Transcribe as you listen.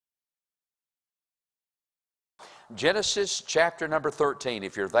Genesis chapter number 13.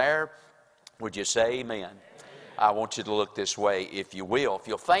 If you're there, would you say amen? I want you to look this way, if you will. If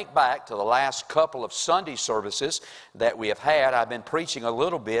you'll think back to the last couple of Sunday services that we have had, I've been preaching a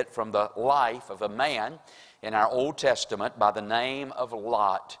little bit from the life of a man in our Old Testament by the name of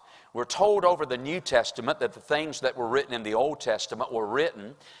Lot. We're told over the New Testament that the things that were written in the Old Testament were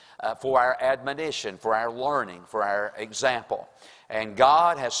written for our admonition, for our learning, for our example. And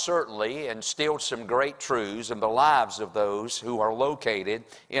God has certainly instilled some great truths in the lives of those who are located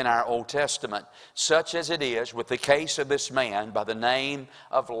in our Old Testament, such as it is with the case of this man by the name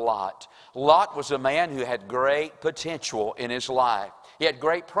of Lot. Lot was a man who had great potential in his life. He had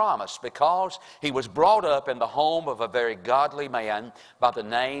great promise because he was brought up in the home of a very godly man by the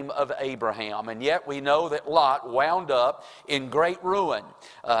name of Abraham. And yet we know that Lot wound up in great ruin.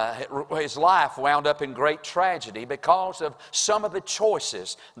 His life wound up in great tragedy because of some of the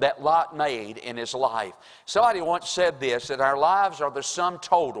choices that Lot made in his life. Somebody once said this, that our lives are the sum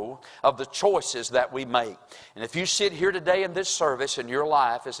total of the choices that we make. And if you sit here today in this service and your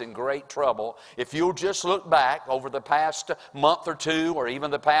life is in great trouble, if you'll just look back over the past month or two, or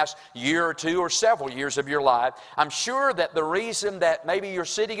even the past year or two or several years of your life, I'm sure that the reason that maybe you're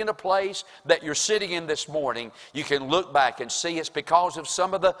sitting in a place that you're sitting in this morning, you can look back and see it's because of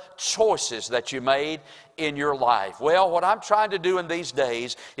some of the choices that you made in your life. Well, what I'm trying to do in these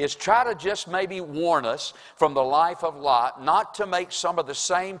days is try to just maybe warn us from the life of Lot not to make some of the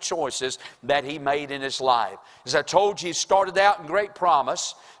same choices that he made in his life. As I told you, he started out in great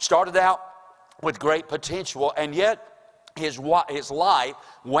promise, started out with great potential, and yet his life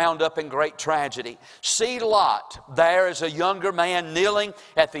wound up in great tragedy. See Lot there as a younger man kneeling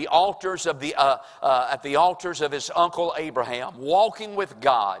at the altars of his uncle Abraham, walking with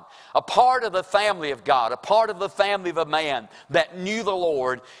God, a part of the family of God, a part of the family of a man that knew the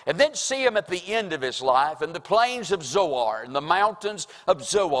Lord. And then see him at the end of his life in the plains of Zoar, in the mountains of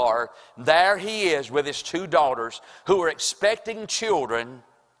Zoar. There he is with his two daughters who are expecting children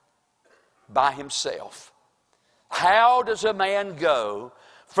by himself. How does a man go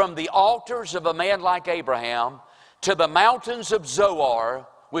from the altars of a man like Abraham to the mountains of Zoar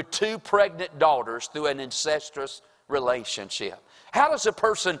with two pregnant daughters through an incestuous relationship? How does a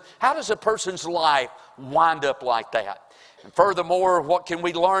person's life wind up like that? And furthermore, what can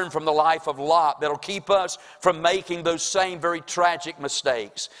we learn from the life of Lot that'll keep us from making those same very tragic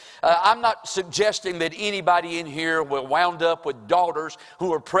mistakes? I'm not suggesting that anybody in here will wound up with daughters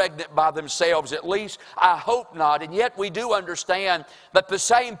who are pregnant by themselves. At least I hope not. And yet we do understand that the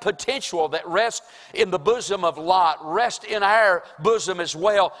same potential that rests in the bosom of Lot rests in our bosom as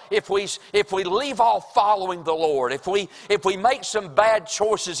well. If we leave off following the Lord, if we make some bad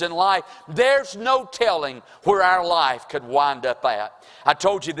choices in life, there's no telling where our life could wind up at. I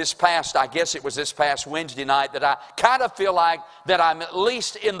told you this past Wednesday night that I kind of feel like that I'm at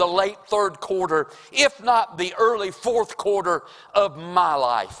least in the late third quarter, if not the early fourth quarter of my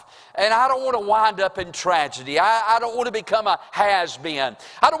life. And I don't want to wind up in tragedy. I don't want to become a has-been.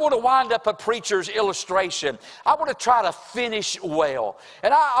 I don't want to wind up a preacher's illustration. I want to try to finish well.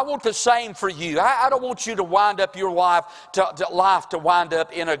 And I want the same for you. I don't want you to wind up your life to wind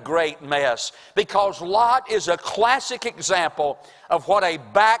up in a great mess. Because Lot is a classic example of what a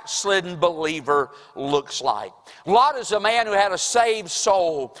backslidden believer looks like. Lot is a man who had a saved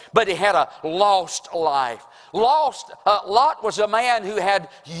soul, but he had a lost life. Lot was a man who had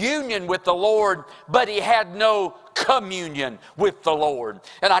union with the Lord, but he had no communion with the Lord.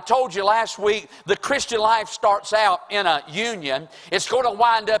 And I told you last week, the Christian life starts out in a union. It's going to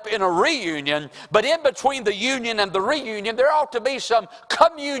wind up in a reunion. But in between the union and the reunion, there ought to be some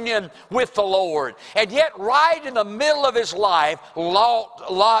communion with the Lord. And yet right in the middle of his life,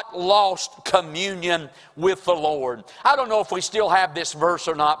 Lot lost communion with the Lord. I don't know if we still have this verse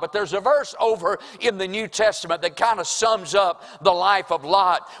or not, but there's a verse over in the New Testament that kind of sums up the life of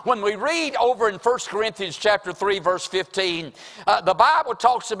Lot. When we read over in 1 Corinthians chapter 3, verse 15, the Bible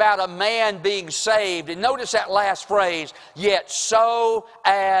talks about a man being saved. And notice that last phrase, yet so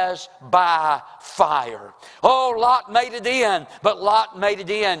as by fire. Oh, Lot made it in, but Lot made it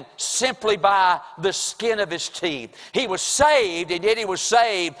in simply by the skin of his teeth. He was saved, and yet he was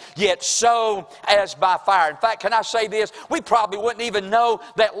saved, yet so as by fire. In fact, can I say this? We probably wouldn't even know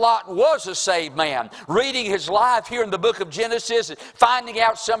that Lot was a saved man. Reading his life here in the book of Genesis, finding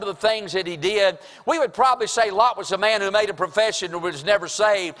out some of the things that he did, we would probably say Lot Lot was a man who made a profession and was never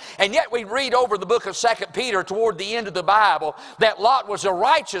saved. And yet we read over the book of 2 Peter toward the end of the Bible that Lot was a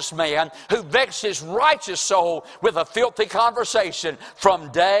righteous man who vexed his righteous soul with a filthy conversation from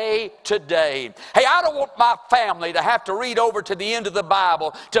day to day. Hey, I don't want my family to have to read over to the end of the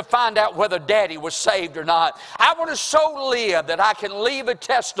Bible to find out whether Daddy was saved or not. I want to so live that I can leave a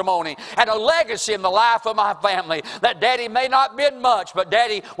testimony and a legacy in the life of my family that Daddy may not have been much, but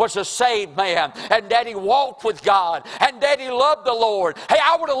Daddy was a saved man, and Daddy walked with God, and Daddy loved the Lord. Hey,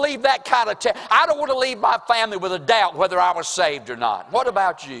 I want to leave that kind of I don't want to leave my family with a doubt whether I was saved or not. What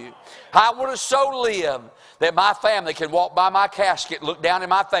about you? I want to so live that my family can walk by my casket, look down in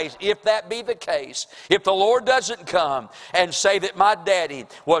my face, if that be the case, if the Lord doesn't come and say that my daddy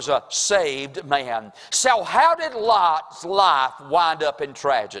was a saved man. So how did Lot's life wind up in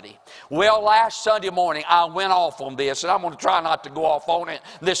tragedy? Well, last Sunday morning, I went off on this, and I'm going to try not to go off on it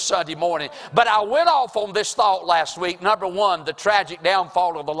this Sunday morning, but I went off on this thought last week. Number one, the tragic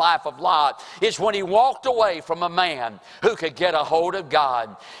downfall of the life of Lot is when he walked away from a man who could get a hold of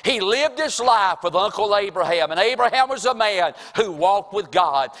God. He lived his life with Uncle Abraham. And Abraham was a man who walked with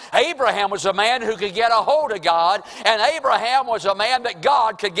God. Abraham was a man who could get a hold of God. And Abraham was a man that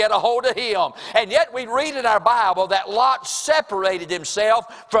God could get a hold of him. And yet we read in our Bible that Lot separated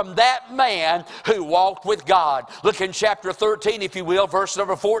himself from that man who walked with God. Look in chapter 13, if you will, verse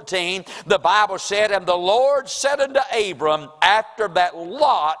number 14. The Bible said, "And the Lord said unto Abram, after that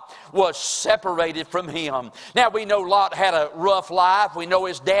Lot was separated from him." Now we know Lot had a rough life. We know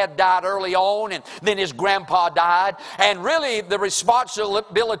his dad died early on, and then his grandpa died. And really the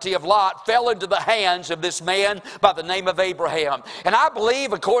responsibility of Lot fell into the hands of this man by the name of Abraham. And I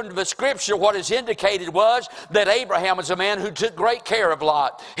believe, according to the scripture, what is indicated was that Abraham was a man who took great care of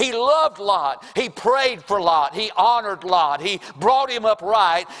Lot. He loved Lot. He prayed for Lot. He honored Lot. He brought him up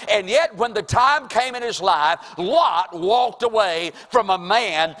right. And yet when the time came in his life, Lot walked away from a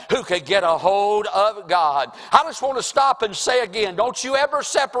man who could get a hold of God. I just want to stop and say again, don't you ever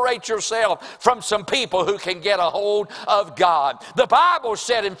separate yourself from some people who can get a hold of God. The Bible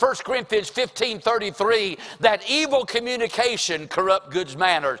said in 1 Corinthians 15:33 that evil communication corrupt good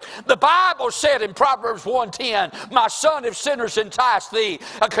manners. The Bible said in Proverbs 1:10, "My son, if sinners entice thee,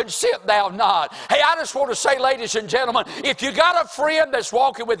 consent thou not." Hey, I just want to say, ladies and gentlemen, if you got a friend that's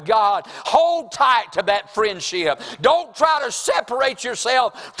walking with God, hold tight to that friendship. Don't try to separate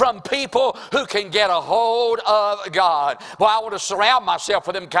yourself from people who can get a hold of God. Well, I want to surround myself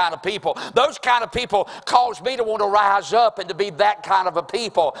with them kind of people. Those kind of people cause me to want to rise up and to be that kind of a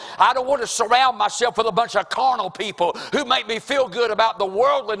people. I don't want to surround myself with a bunch of carnal people who make me feel good about the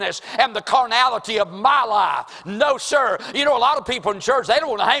worldliness and the carnality of my life. No, sir. You know, a lot of people in church, they don't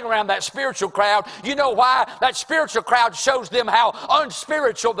want to hang around that spiritual crowd. You know why? That spiritual crowd shows them how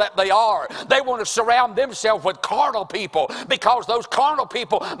unspiritual that they are. They want to surround themselves with carnal people because those carnal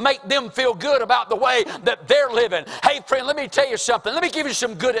people make them feel good about the way that they're living. Hey, friend, let me tell you something. Let me give you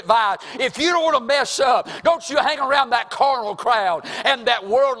some good advice. If you don't want to mess up, don't you hang around that carnal crowd and that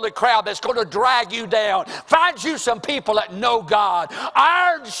worldly crowd that's going to drag you down. Find you some people that know God.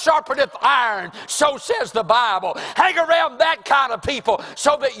 Iron sharpeneth iron, so says the Bible. Hang around that kind of people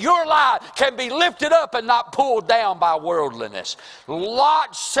so that your life can be lifted up and not pulled down by worldliness.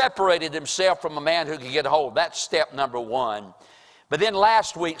 Lot separated himself from a man who could get a hold. That's step number one. But then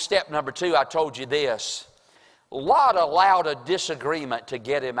last week, step number two, I told you this. Lot allowed a disagreement to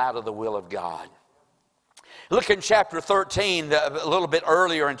get him out of the will of God. Look in chapter 13, a little bit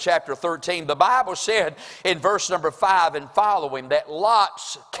earlier in chapter 13, the Bible said in verse number 5 and following that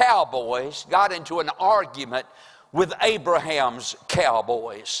Lot's cowboys got into an argument with Abraham's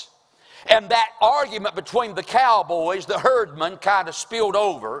cowboys. And that argument between the cowboys, the herdmen, kind of spilled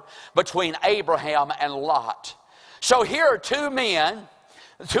over between Abraham and Lot. So here are two men,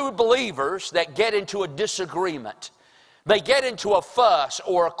 two believers that get into a disagreement. They get into a fuss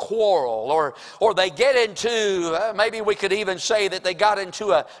or a quarrel, or they get into, maybe we could even say that they got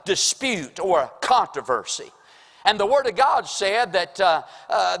into a dispute or a controversy. And the Word of God said that,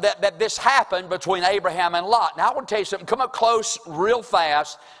 that this happened between Abraham and Lot. Now I want to tell you something. Come up close real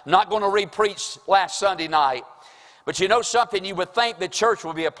fast. I'm not going to re-preach last Sunday night. But you know something? You would think the church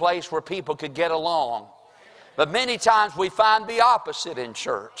would be a place where people could get along. But many times we find the opposite in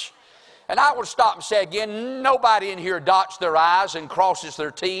church. And I will stop and say again, nobody in here dots their I's and crosses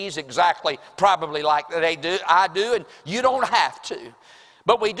their T's exactly probably like I do, and you don't have to.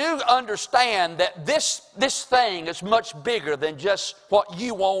 But we do understand that this thing is much bigger than just what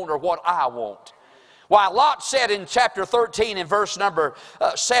you want or what I want. Why, Lot said in chapter 13 in verse number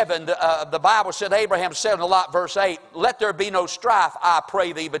 7, the Bible said, Abraham said unto Lot, verse 8, "Let there be no strife, I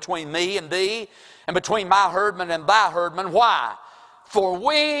pray thee, between me and thee, and between my herdmen and thy herdmen. Why? For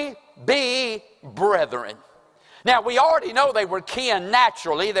we be brethren. Now, we already know they were kin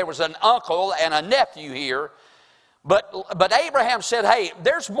naturally. There was an uncle and a nephew here. But Abraham said, hey,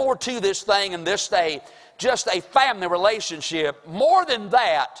 there's more to this thing than this day, just a family relationship. More than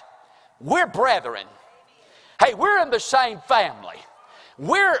that, we're brethren. Hey, we're in the same family.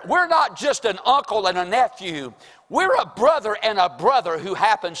 We're not just an uncle and a nephew. We're a brother and a brother who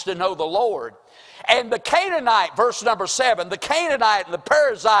happens to know the Lord. And the Canaanite, verse number 7, the Canaanite and the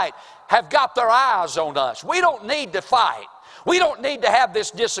Perizzite have got their eyes on us. We don't need to fight. We don't need to have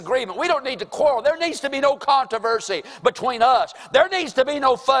this disagreement. We don't need to quarrel. There needs to be no controversy between us. There needs to be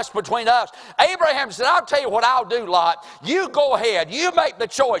no fuss between us. Abraham said, I'll tell you what I'll do, Lot. You go ahead. You make the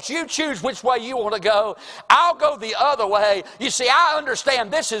choice. You choose which way you want to go. I'll go the other way. You see, I understand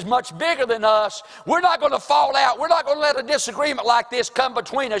this is much bigger than us. We're not going to fall out. We're not going to let a disagreement like this come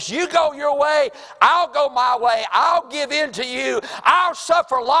between us. You go your way. I'll go my way. I'll give in to you. I'll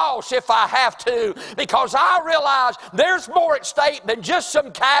suffer loss if I have to, because I realize there's more at stake than just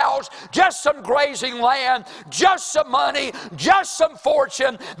some cows, just some grazing land, just some money, just some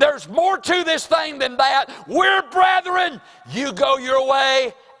fortune. There's more to this thing than that. We're brethren. You go your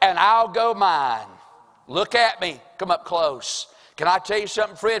way and I'll go mine. Look at me. Come up close. Can I tell you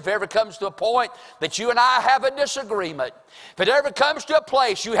something, friend? If it ever comes to a point that you and I have a disagreement, if it ever comes to a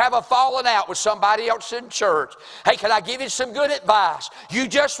place you have a falling out with somebody else in church, hey, can I give you some good advice? You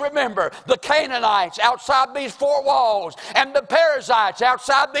just remember the Canaanites outside these four walls and the Perizzites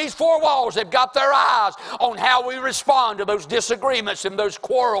outside these four walls have got their eyes on how we respond to those disagreements and those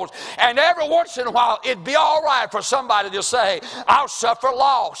quarrels. And every once in a while, it'd be all right for somebody to say, I'll suffer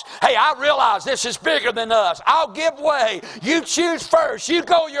loss. Hey, I realize this is bigger than us. I'll give way. You choose first. You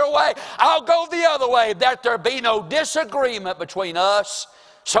go your way. I'll go the other way. That there be no disagreement between us,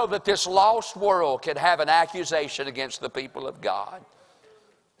 so that this lost world can have an accusation against the people of God.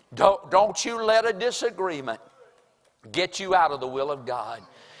 Don't you let a disagreement get you out of the will of God.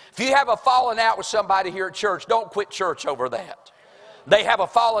 If you have a falling out with somebody here at church, don't quit church over that. They have a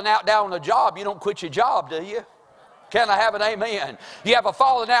falling out down on the job, you don't quit your job, do you? Can I have an amen? You have a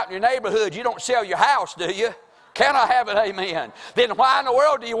falling out in your neighborhood, you don't sell your house, do you? Can I have an amen? Then why in the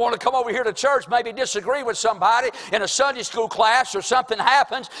world do you want to come over here to church, maybe disagree with somebody in a Sunday school class, or something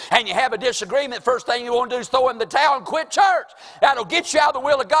happens and you have a disagreement? First thing you want to do is throw in the towel and quit church. That'll get you out of the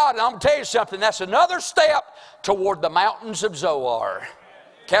will of God. And I'm going to tell you something, that's another step toward the mountains of Zoar.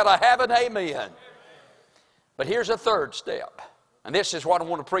 Can I have an amen? But here's a third step. And this is what I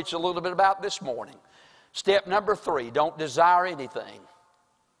want to preach a little bit about this morning. Step number 3, don't desire anything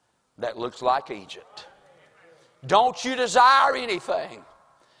that looks like Egypt. Don't you desire anything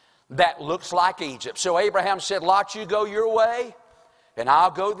that looks like Egypt. So Abraham said, Lot, you go your way, and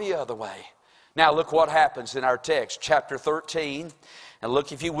I'll go the other way. Now look what happens in our text, chapter 13. And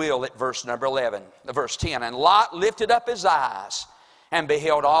look, if you will, at verse number 11, verse 10. And Lot lifted up his eyes and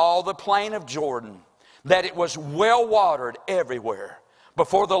beheld all the plain of Jordan, that it was well watered everywhere,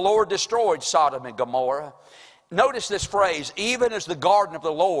 before the Lord destroyed Sodom and Gomorrah. Notice this phrase, even as the garden of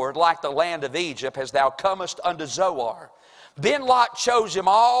the Lord, like the land of Egypt, as thou comest unto Zoar. Then Lot chose him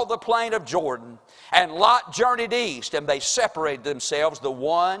all the plain of Jordan, and Lot journeyed east, and they separated themselves the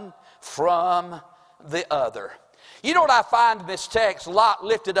one from the other. You know what I find in this text? Lot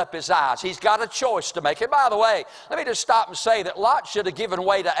lifted up his eyes. He's got a choice to make. And by the way, let me just stop and say that Lot should have given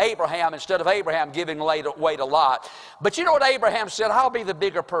way to Abraham instead of Abraham giving way to Lot. But you know what Abraham said? I'll be the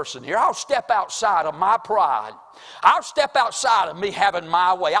bigger person here. I'll step outside of my pride. I'll step outside of me having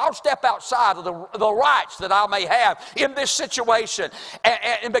my way. I'll step outside of the rights that I may have in this situation.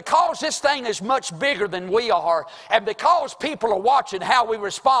 And because this thing is much bigger than we are, and because people are watching how we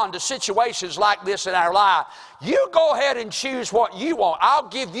respond to situations like this in our life, you go ahead and choose what you want. I'll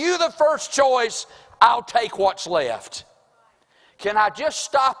give you the first choice. I'll take what's left. Can I just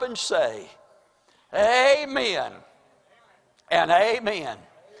stop and say, amen and amen.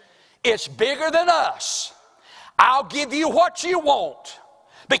 It's bigger than us. I'll give you what you want,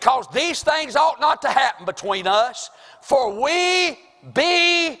 because these things ought not to happen between us, for we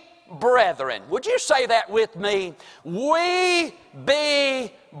be brethren. Would you say that with me? We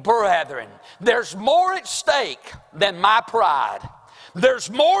be brethren. There's more at stake than my pride.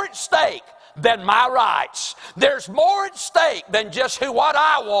 There's more at stake than my rights. There's more at stake than just what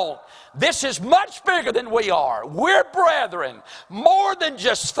I want. This is much bigger than we are. We're brethren, more than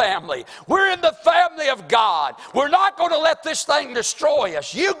just family. We're in the family of God. We're not going to let this thing destroy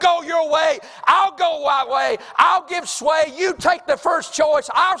us. You go your way, I'll go my way. I'll give sway. You take the first choice.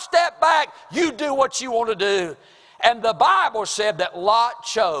 I'll step back. You do what you want to do. And the Bible said that Lot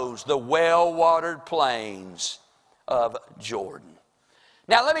chose the well-watered plains of Jordan.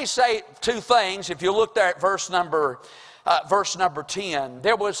 Now let me say two things. If you look there at verse number 10,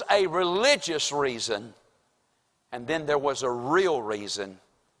 there was a religious reason, and then there was a real reason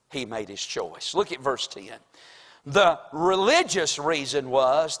he made his choice. Look at verse 10. The religious reason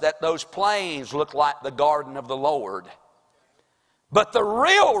was that those plains looked like the garden of the Lord. But the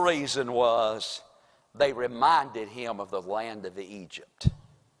real reason was they reminded him of the land of Egypt.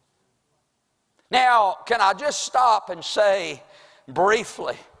 Now, can I just stop and say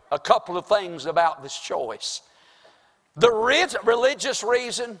briefly a couple of things about this choice? The religious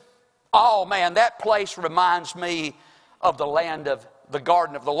reason, oh man, that place reminds me of the land of the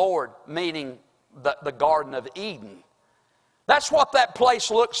garden of the Lord, meaning the Garden of Eden. That's what that place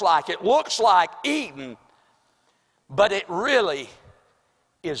looks like. It looks like Eden, but it really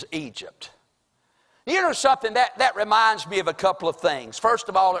is Egypt. You know something, that reminds me of a couple of things. First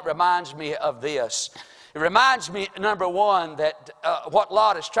of all, it reminds me of this. It reminds me, number one, that what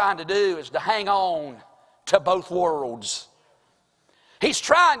Lot is trying to do is to hang on to both worlds. He's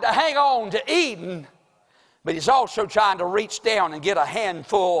trying to hang on to Eden, but he's also trying to reach down and get a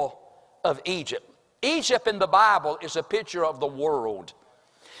handful of Egypt. Egypt in the Bible is a picture of the world.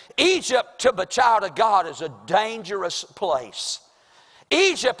 Egypt to the child of God is a dangerous place.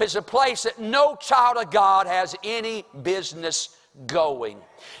 Egypt is a place that no child of God has any business going.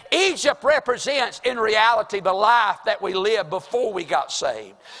 Egypt represents, in reality, the life that we lived before we got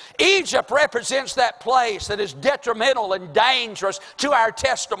saved. Egypt represents that place that is detrimental and dangerous to our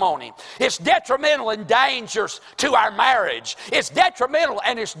testimony. It's detrimental and dangerous to our marriage. It's detrimental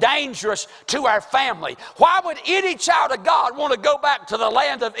and it's dangerous to our family. Why would any child of God want to go back to the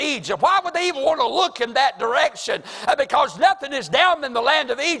land of Egypt? Why would they even want to look in that direction? Because nothing is down in the land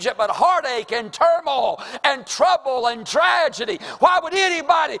of Egypt but heartache and turmoil and trouble and tragedy. Why would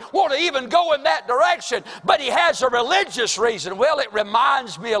anybody want to even go in that direction? But he has a religious reason. Well, it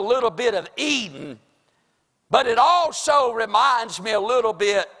reminds me a little bit of Eden, but it also reminds me a little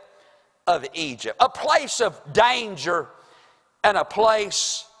bit of Egypt, a place of danger and a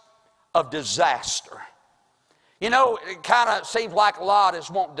place of disaster. You know, it kind of seems like Lot is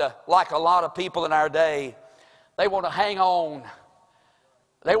wanting to, like a lot of people in our day, they want to hang on.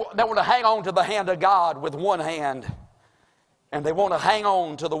 They want to hang on to the hand of God with one hand, and they want to hang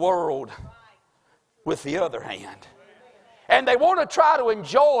on to the world with the other hand. And they want to try to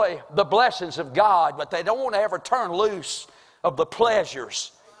enjoy the blessings of God, but they don't want to ever turn loose of the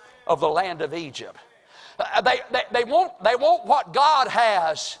pleasures of the land of Egypt. They want what God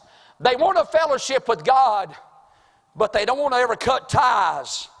has. They want a fellowship with God, but they don't want to ever cut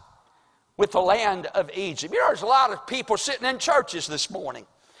ties with the land of Egypt. You know, there's a lot of people sitting in churches this morning.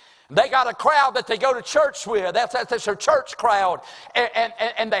 They got a crowd that they go to church with. That's their church crowd.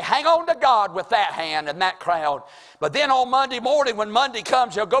 And they hang on to God with that hand and that crowd. But then on Monday morning, when Monday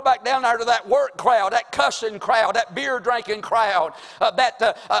comes, they'll go back down there to that work crowd, that cussing crowd, that beer drinking crowd,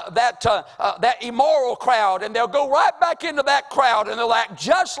 that immoral crowd. And they'll go right back into that crowd and they'll act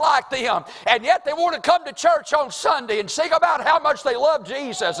just like them. And yet they want to come to church on Sunday and sing about how much they love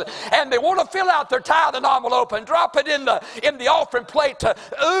Jesus. And they want to fill out their tithing envelope and drop it in the offering plate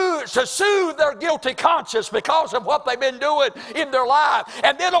to soothe their guilty conscience because of what they've been doing in their life.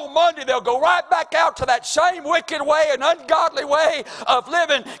 And then on Monday they'll go right back out to that same wicked way and ungodly way of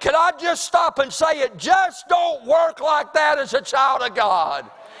living. Can I just stop and say it just don't work like that as a child of God?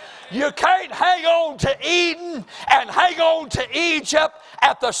 You can't hang on to Eden and hang on to Egypt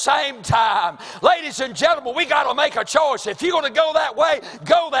at the same time. Ladies and gentlemen, we got to make a choice. If you're going to go that way.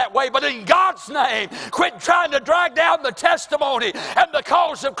 But in God's name, quit trying to drag down the testimony and the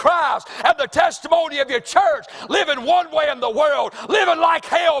cause of Christ and the testimony of your church, living one way in the world, living like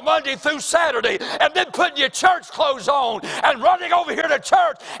hell Monday through Saturday, and then putting your church clothes on and running over here to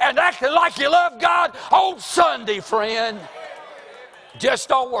church and acting like you love God on Sunday, friend. Just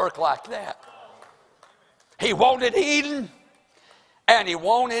don't work like that. He wanted Eden and he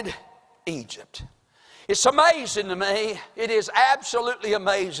wanted Egypt. It's amazing to me, it is absolutely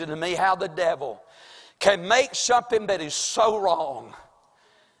amazing to me how the devil can make something that is so wrong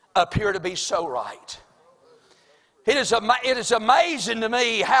appear to be so right. It is amazing to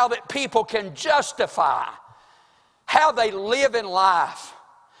me how that people can justify how they live in life,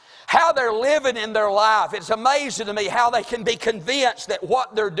 how they're living in their life. It's amazing to me how they can be convinced that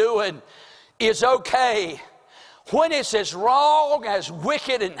what they're doing is okay when it's as wrong, as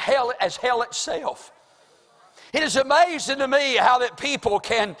wicked, and as hell itself. It is amazing to me how that people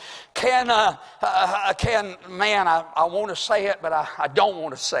can I want to say it, but I don't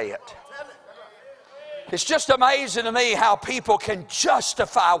want to say it. It's just amazing to me how people can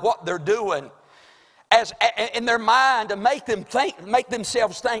justify what they're doing as in their mind to make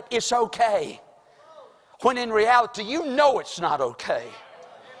themselves think it's okay. When in reality, you know it's not okay.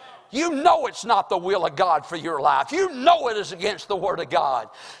 You know it's not the will of God for your life. You know it is against the Word of God.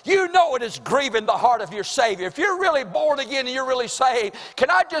 You know it is grieving the heart of your Savior. If you're really born again and you're really saved, can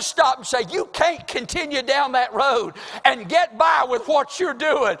I just stop and say, you can't continue down that road and get by with what you're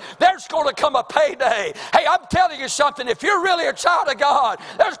doing. There's going to come a payday. Hey, I'm telling you something. If you're really a child of God,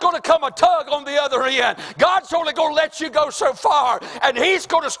 there's going to come a tug on the other end. God's only going to let you go so far, and He's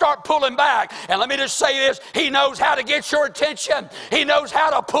going to start pulling back. And let me just say this. He knows how to get your attention. He knows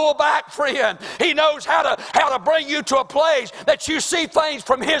how to pull back, friend. He knows how to bring you to a place that you see things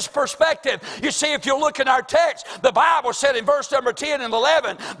from His perspective. You see, if you look in our text, the Bible said in verse number 10 and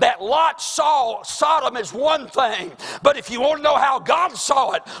 11 that Lot saw Sodom as one thing. But if you want to know how God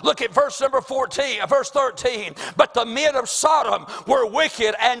saw it, look at verse 13. But the men of Sodom were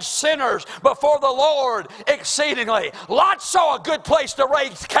wicked and sinners before the Lord exceedingly. Lot saw a good place to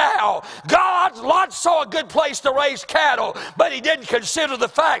raise cow. Lot saw a good place to raise cattle, but he didn't consider the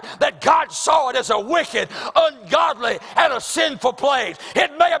fact that God saw it as a wicked, ungodly, and a sinful place.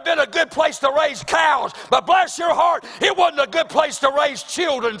 It may have been a good place to raise cows, but bless your heart, it wasn't a good place to raise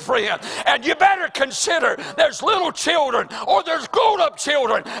children, friend. And you better consider there's little children or there's grown-up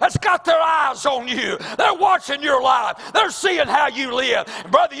children that's got their eyes on you. They're watching your life. They're seeing how you live.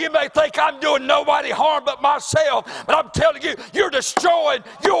 Brother, you may think I'm doing nobody harm but myself, but I'm telling you, you're destroying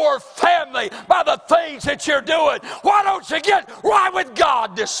your family by the things that you're doing. Why don't you get right with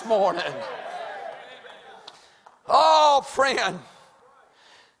God this morning? Oh, friend,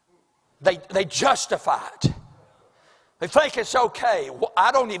 they justify it. They think it's okay. Well,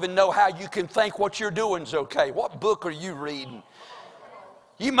 I don't even know how you can think what you're doing is okay. What book are you reading?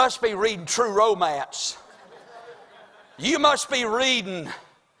 You must be reading True Romance. You must be reading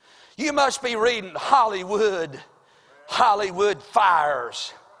Hollywood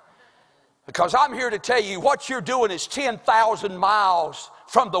Fires. Because I'm here to tell you what you're doing is 10,000 miles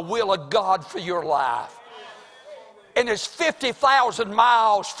from the will of God for your life. And it's 50,000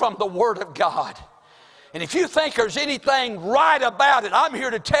 miles from the Word of God. And if you think there's anything right about it, I'm here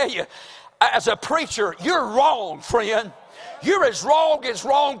to tell you, as a preacher, you're wrong, friend. You're as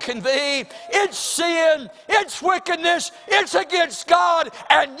wrong can be. It's sin, it's wickedness, it's against God,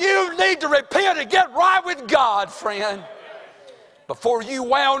 and you need to repent and get right with God, friend, before you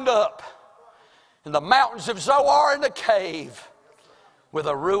wound up in the mountains of Zoar in the cave with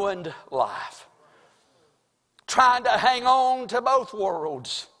a ruined life, trying to hang on to both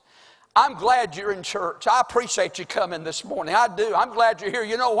worlds. I'm glad you're in church. I appreciate you coming this morning. I do. I'm glad you're here.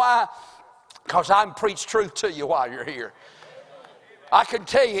 You know why? Because I can preach truth to you while you're here. I can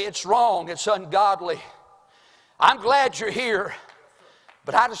tell you it's wrong. It's ungodly. I'm glad you're here.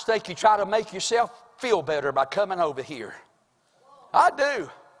 But I just think you try to make yourself feel better by coming over here. I do.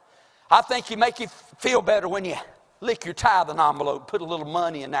 I think you make you feel better when you lick your tithing envelope, put a little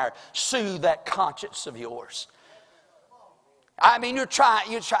money in there, soothe that conscience of yours. I mean, you're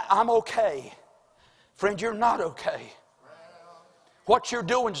trying, I'm okay. Friend, you're not okay. What you're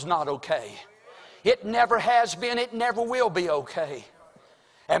doing is not okay. It never has been, it never will be okay.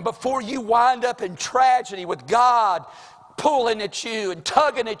 And before you wind up in tragedy with God pulling at you and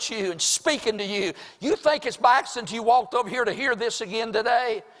tugging at you and speaking to you, you think it's by accident you walked over here to hear this again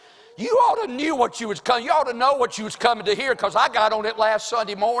today? You ought to knew what you was coming. You ought to know what you was coming to hear, because I got on it last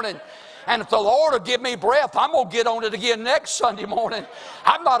Sunday morning. And if the Lord will give me breath, I'm going to get on it again next Sunday morning.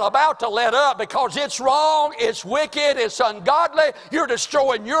 I'm not about to let up, because it's wrong, it's wicked, it's ungodly. You're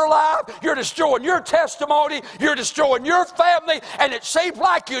destroying your life. You're destroying your testimony. You're destroying your family. And it seems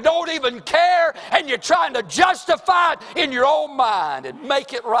like you don't even care, and you're trying to justify it in your own mind and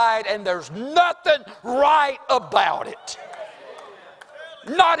make it right. And there's nothing right about it.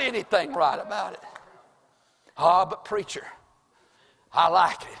 Not anything right about it. Ah, but preacher, I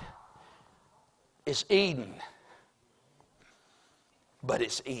like it. It's Eden, but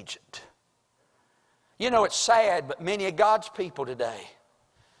it's Egypt. You know, it's sad, but many of God's people today,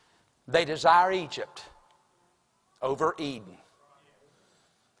 they desire Egypt over Eden.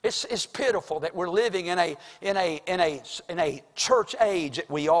 It's pitiful that we're living in a church age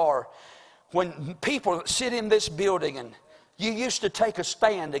that we are, when people sit in this building and you used to take a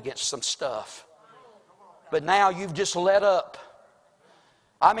stand against some stuff, but now you've just let up.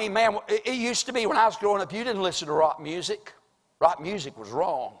 I mean, man, it used to be when I was growing up, you didn't listen to rock music. Rock music was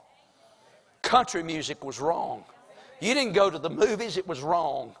wrong. Country music was wrong. You didn't go to the movies, it was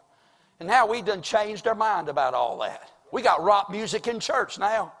wrong. And now we done changed our mind about all that. We got rock music in church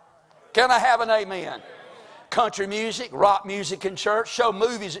now. Can I have an amen? country music, rock music in church, show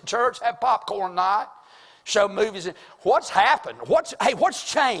movies at church, have popcorn night, show movies. What's happened?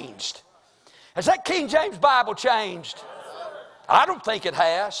 What's changed? Has that King James Bible changed? I don't think it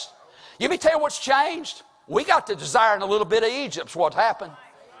has. You me tell you what's changed? We got to desiring a little bit of Egypt's what happened.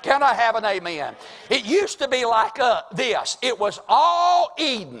 Can I have an amen? It used to be like this. It was all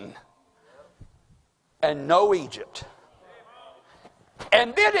Eden and no Egypt.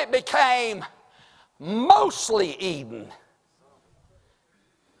 And then it became mostly Eden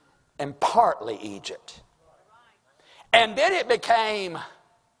and partly Egypt. And then it became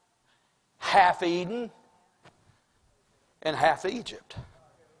half Eden and half Egypt.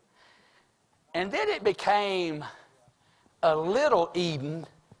 And then it became a little Eden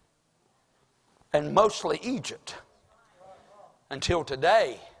and mostly Egypt. Until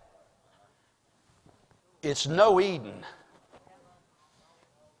today, it's no Eden.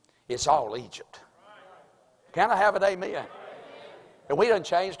 It's all Egypt. Can I have an amen? And we done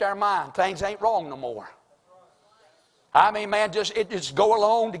changed our mind. Things ain't wrong no more. I mean, man, just go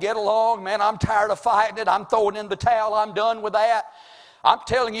along to get along. Man, I'm tired of fighting it. I'm throwing in the towel. I'm done with that. I'm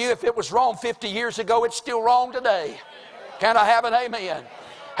telling you, if it was wrong 50 years ago, it's still wrong today. Can I have an amen?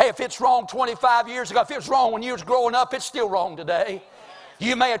 Hey, if it's wrong 25 years ago, if it was wrong when you was growing up, it's still wrong today.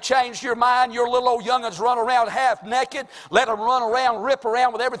 You may have changed your mind. Your little old young'uns run around half naked. Let them run around, rip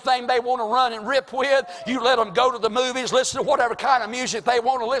around with everything they want to run and rip with. You let them go to the movies, listen to whatever kind of music they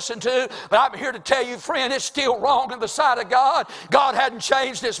want to listen to. But I'm here to tell you, friend, it's still wrong in the sight of God. God hadn't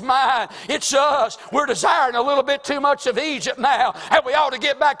changed His mind. It's us. We're desiring a little bit too much of Egypt now. And we ought to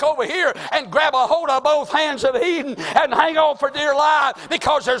get back over here and grab a hold of both hands of Eden and hang on for dear life,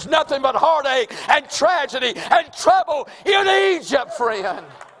 because there's nothing but heartache and tragedy and trouble in Egypt, friend.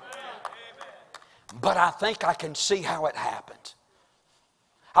 But I think I can see how it happened.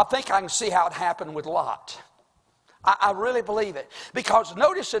 I think I can see how it happened with Lot. I really believe it. Because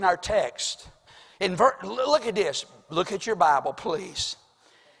notice in our text, look at this. Look at your Bible, please.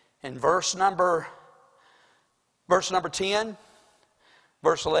 In verse number 10,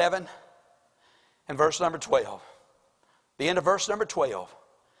 verse 11, and verse number 12. The end of verse number 12,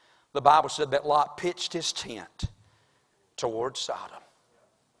 the Bible said that Lot pitched his tent towards Sodom.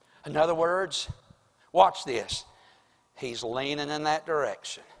 In other words, watch this. He's leaning in that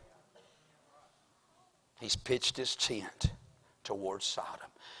direction. He's pitched his tent towards Sodom.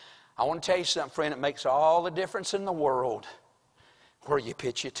 I want to tell you something, friend. It makes all the difference in the world where you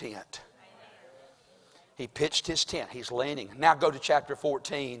pitch your tent. He pitched his tent. He's leaning. Now go to chapter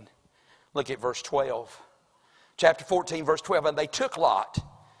 14. Look at verse 12. Chapter 14, verse 12. And they took Lot,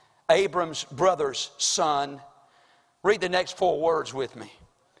 Abram's brother's son. Read the next 4 words with me.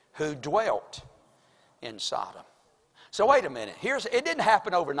 Who dwelt in Sodom. So wait a minute. It didn't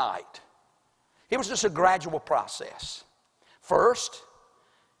happen overnight. It was just a gradual process. First,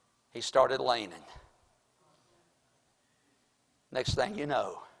 he started leaning. Next thing you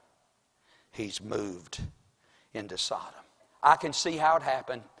know, he's moved into Sodom. I can see how it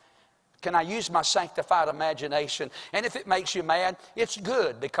happened. Can I use my sanctified imagination? And if it makes you mad, it's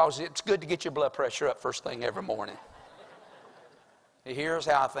good, because it's good to get your blood pressure up first thing every morning. Here's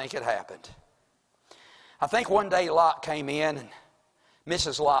how I think it happened. I think one day Lot came in, and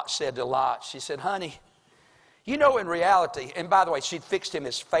Mrs. Lot said to Lot, she said, honey, you know, in reality, and by the way, she'd fixed him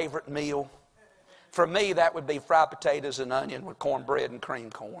his favorite meal. For me, that would be fried potatoes and onion with cornbread and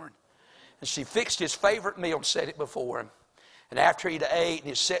cream corn. And she fixed his favorite meal and set it before him. And after he'd ate, and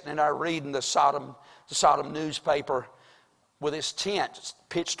he's sitting in there reading the Sodom newspaper with his tent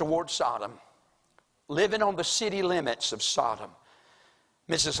pitched towards Sodom, living on the city limits of Sodom.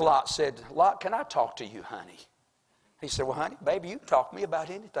 Mrs. Lot said, Lot, can I talk to you, honey? He said, well, honey, baby, you can talk to me about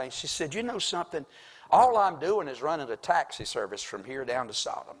anything. She said, you know something? All I'm doing is running a taxi service from here down to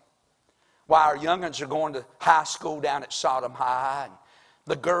Sodom. While our young'uns are going to high school down at Sodom High, and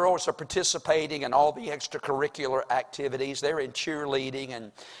the girls are participating in all the extracurricular activities. They're in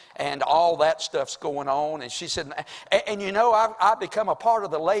cheerleading and all that stuff's going on. And she said, and you know, I've become a part of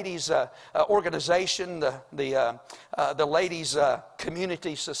the ladies' organization, the ladies'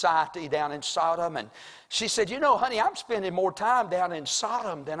 community society down in Sodom. And she said, you know, honey, I'm spending more time down in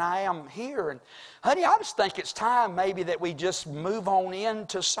Sodom than I am here. And honey, I just think it's time maybe that we just move on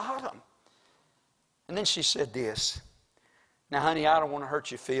into Sodom. And then she said this. Now, honey, I don't want to hurt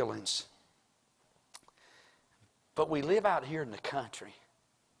your feelings, but we live out here in the country.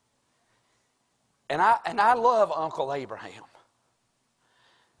 And I love Uncle Abraham,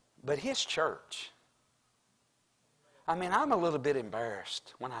 but his church, I mean, I'm a little bit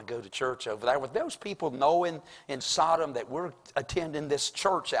embarrassed when I go to church over there. With those people knowing in Sodom that we're attending this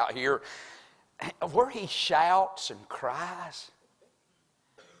church out here, where he shouts and cries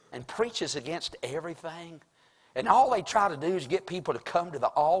and preaches against everything. And all they try to do is get people to come to the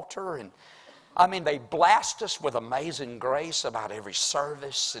altar. And I mean, they blast us with Amazing Grace about every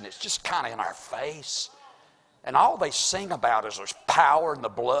service, and it's just kind of in our face. And all they sing about is there's power in the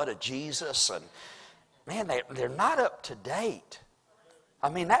blood of Jesus. And man, they're not up to date. I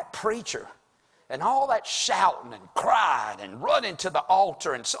mean, that preacher and all that shouting and crying and running to the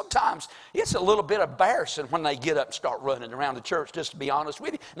altar, and sometimes it's a little bit embarrassing when they get up and start running around the church, just to be honest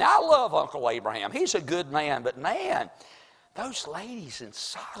with you. Now, I love Uncle Abraham. He's a good man, but man, those ladies in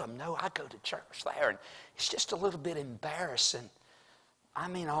Sodom know I go to church there, and it's just a little bit embarrassing. I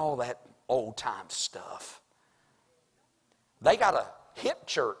mean, all that old-time stuff. They got a hip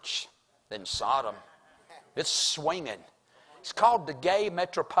church in Sodom. It's swinging. It's called the Gay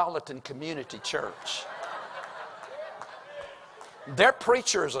Metropolitan Community Church. Their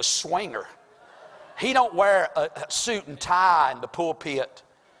preacher is a swinger. He don't wear a suit and tie in the pulpit.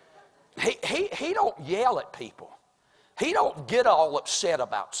 He don't yell at people. He don't get all upset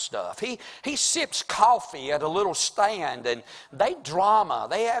about stuff. He sips coffee at a little stand, and they drama.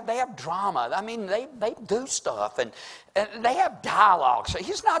 They have drama. I mean, they do stuff, and they have dialogue. So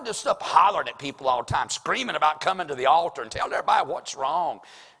he's not just up hollering at people all the time, screaming about coming to the altar and telling everybody what's wrong.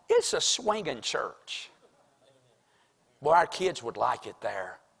 It's a swinging church. Boy, our kids would like it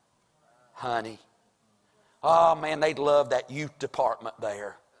there, honey. Oh, man, they'd love that youth department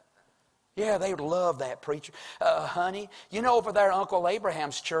there. Yeah, they would love that preacher. Honey, you know, over there at Uncle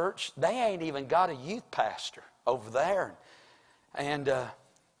Abraham's church, they ain't even got a youth pastor over there. And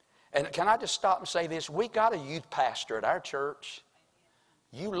can I just stop and say this? We got a youth pastor at our church.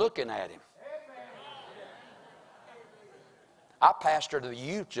 You looking at him. I pastor the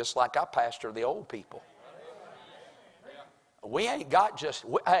youth just like I pastor the old people. We ain't got just,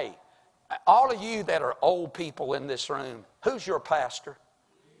 hey, all of you that are old people in this room, who's your pastor?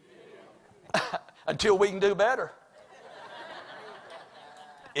 Until we can do better.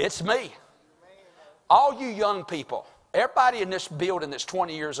 It's me. All you young people, everybody in this building that's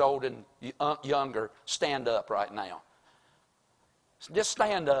 20 years old and younger, stand up right now. Just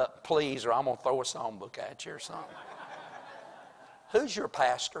stand up, please, or I'm going to throw a songbook at you or something. Who's your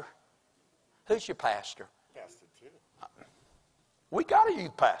pastor? Who's your pastor? Pastor too. We got a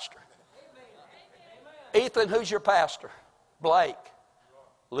youth pastor. Ethan, who's your pastor? Blake.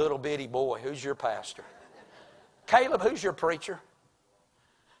 Little bitty boy, who's your pastor? Caleb, who's your preacher?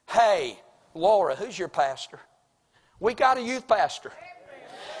 Hey, Laura, who's your pastor? We got a youth pastor.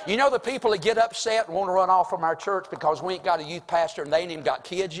 You know the people that get upset and want to run off from our church because we ain't got a youth pastor and they ain't even got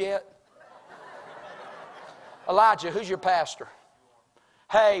kids yet? Elijah, who's your pastor?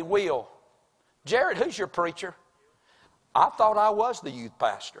 Hey, Will. Jared, who's your preacher? I thought I was the youth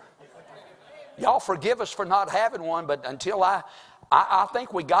pastor. Y'all forgive us for not having one, but until I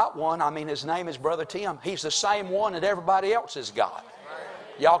think we got one. I mean, his name is Brother Tim. He's the same one that everybody else has got.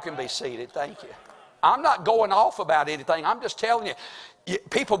 Y'all can be seated. Thank you. I'm not going off about anything. I'm just telling you,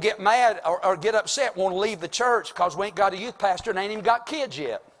 people get mad or get upset, want to leave the church because we ain't got a youth pastor and ain't even got kids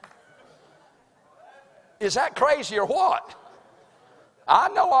yet. Is that crazy or what? I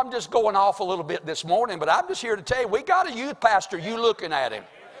know I'm just going off a little bit this morning, but I'm just here to tell you, we got a youth pastor. You looking at him.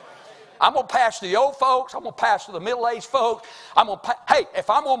 I'm going to pastor the old folks. I'm going to pastor the middle-aged folks. Hey, if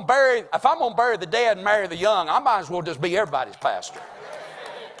I'm going to bury the dead and marry the young, I might as well just be everybody's pastor.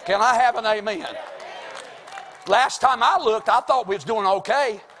 Can I have an amen? Last time I looked, I thought we was doing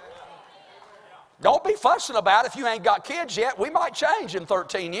okay. Don't be fussing about it if you ain't got kids yet. We might change in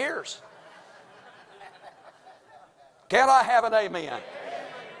 13 years. Can I have an amen?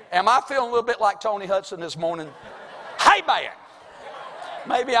 Am I feeling a little bit like Tony Hudson this morning? Hey, man.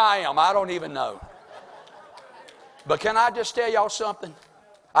 Maybe I am. I don't even know. But can I just tell y'all something?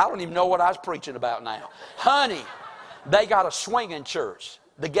 I don't even know what I was preaching about now. Honey, they got a swinging church.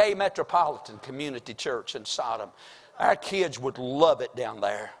 The Gay Metropolitan Community Church in Sodom. Our kids would love it down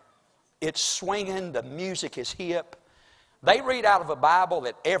there. It's swinging. The music is hip. They read out of a Bible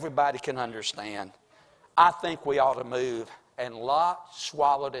that everybody can understand. I think we ought to move. And Lot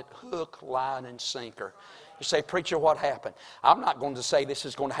swallowed it hook, line, and sinker. You say, preacher, what happened? I'm not going to say this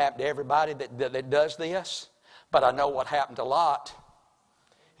is going to happen to everybody that does this, but I know what happened to Lot.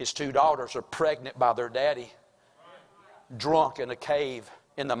 His two daughters are pregnant by their daddy, drunk in a cave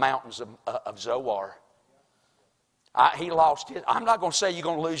in the mountains of Zoar. He lost it. I'm not going to say you're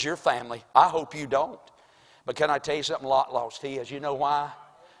going to lose your family. I hope you don't. But can I tell you something? Lot lost his. You know why?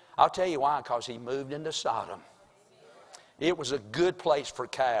 I'll tell you why. Because he moved into Sodom. It was a good place for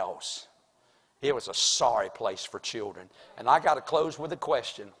cows. It was a sorry place for children. And I got to close with a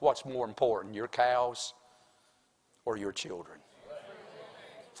question. What's more important, your cows or your children?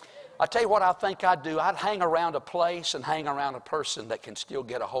 I tell you what I think I'd do. I'd hang around a place and hang around a person that can still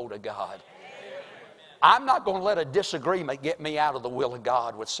get a hold of God. I'm not going to let a disagreement get me out of the will of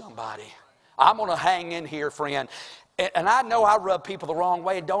God with somebody. I'm going to hang in here, friend. And I know I rub people the wrong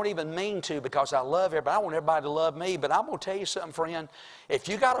way and don't even mean to because I love everybody. I want everybody to love me. But I'm going to tell you something, friend. If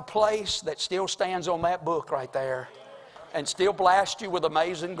you got a place that still stands on that book right there and still blasts you with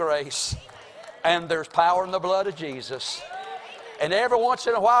amazing grace, and there's power in the blood of Jesus, and every once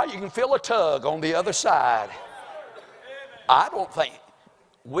in a while you can feel a tug on the other side, I don't think.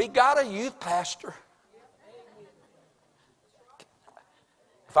 We got a youth pastor.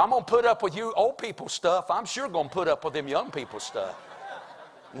 If I'm going to put up with you old people stuff, I'm sure going to put up with them young people stuff.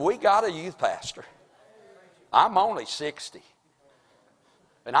 We got a youth pastor. I'm only 60.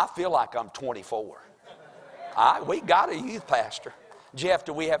 And I feel like I'm 24. We got a youth pastor. Jeff,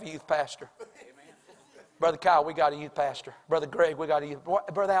 do we have a youth pastor? Brother Kyle, we got a youth pastor. Brother Greg, we got a youth.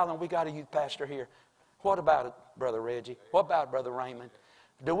 Brother Allen, we got a youth pastor here. What about it, Brother Reggie? What about Brother Raymond?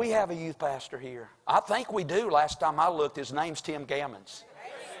 Do we have a youth pastor here? I think we do. Last time I looked, his name's Tim Gammons.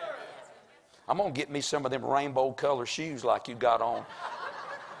 I'm going to get me some of them rainbow color shoes like you got on.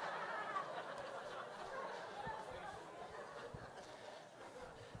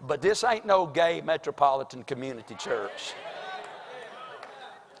 But this ain't no gay metropolitan community church.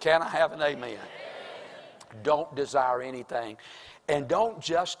 Can I have an amen? Don't desire anything. And don't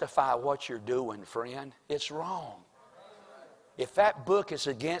justify what you're doing, friend. It's wrong. If that book is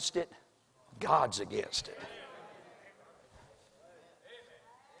against it, God's against it.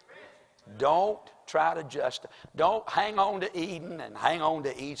 Don't try to justify. Don't hang on to Eden and hang on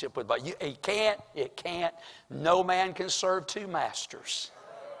to Egypt. But it can't. No man can serve two masters.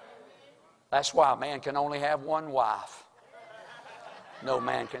 That's why a man can only have one wife. No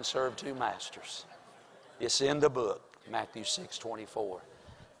man can serve two masters. It's in the book, Matthew 6:24.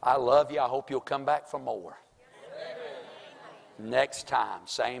 I love you. I hope you'll come back for more. Next time,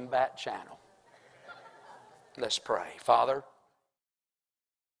 same bat channel. Let's pray. Father,